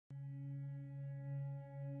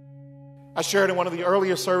I shared in one of the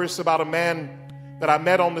earlier services about a man that I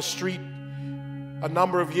met on the street a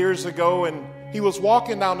number of years ago, and he was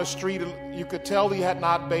walking down the street. You could tell he had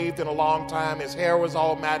not bathed in a long time. His hair was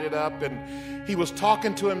all matted up, and he was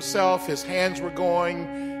talking to himself. His hands were going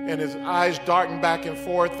and his eyes darting back and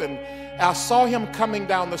forth. And I saw him coming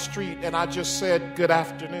down the street, and I just said, "Good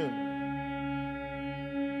afternoon."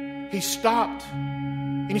 He stopped,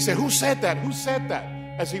 and he said, "Who said that? Who said that?"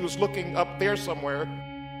 As he was looking up there somewhere.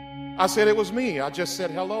 I said, "It was me. I just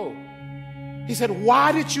said hello." He said,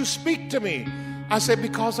 "Why did you speak to me?" I said,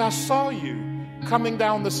 "Because I saw you coming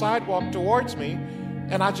down the sidewalk towards me,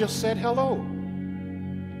 and I just said hello."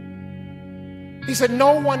 He said,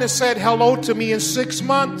 "No one has said hello to me in 6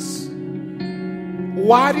 months.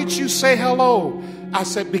 Why did you say hello?" I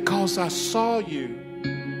said, "Because I saw you."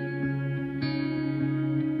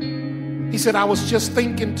 He said, "I was just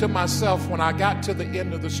thinking to myself when I got to the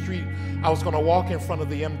end of the street, I was going to walk in front of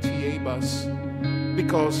the MTA bus.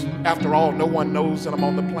 Because after all, no one knows that I'm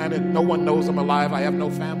on the planet. No one knows I'm alive. I have no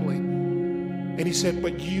family." And he said,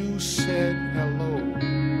 "But you said hello."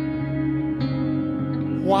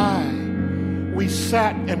 Why? We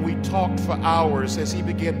sat and we talked for hours as he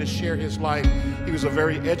began to share his life. He was a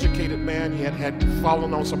very educated man. He had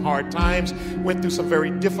fallen on some hard times, went through some very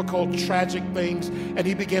difficult, tragic things, and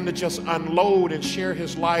he began to just unload and share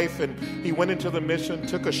his life. And he went into the mission,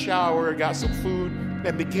 took a shower, got some food,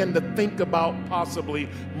 and began to think about possibly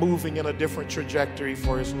moving in a different trajectory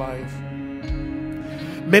for his life.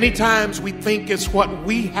 Many times we think it's what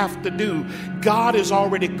we have to do. God is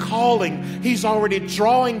already calling. He's already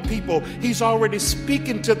drawing people. He's already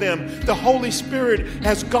speaking to them. The Holy Spirit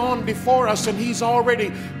has gone before us, and He's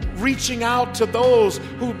already reaching out to those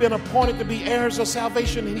who've been appointed to be heirs of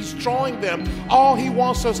salvation, and He's drawing them. All He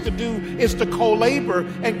wants us to do is to co-labor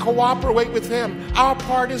and cooperate with Him. Our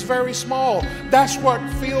part is very small. That's what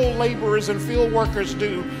field laborers and field workers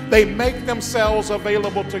do. They make themselves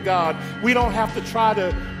available to God. We don't have to try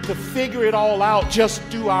to figure it all out. Just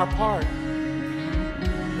do our part.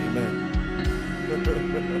 Amen.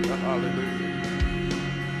 Hallelujah.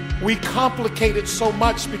 We complicate it so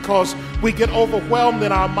much because we get overwhelmed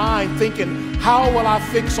in our mind thinking, how will I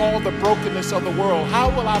fix all the brokenness of the world?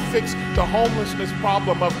 How will I fix the homelessness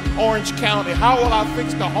problem of Orange County? How will I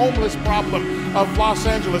fix the homeless problem of Los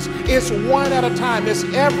Angeles? It's one at a time. It's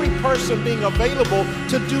every person being available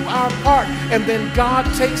to do our part. And then God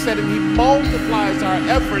takes that and He multiplies our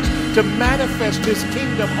efforts to manifest His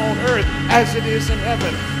kingdom on earth as it is in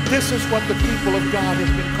heaven. This is what the people of God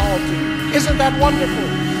have been called to. Isn't that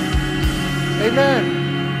wonderful?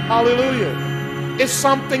 Amen. Hallelujah. It's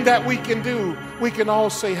something that we can do. We can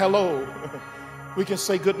all say hello. We can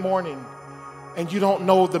say good morning. And you don't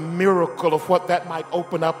know the miracle of what that might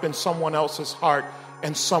open up in someone else's heart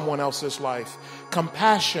and someone else's life.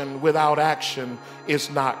 Compassion without action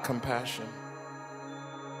is not compassion.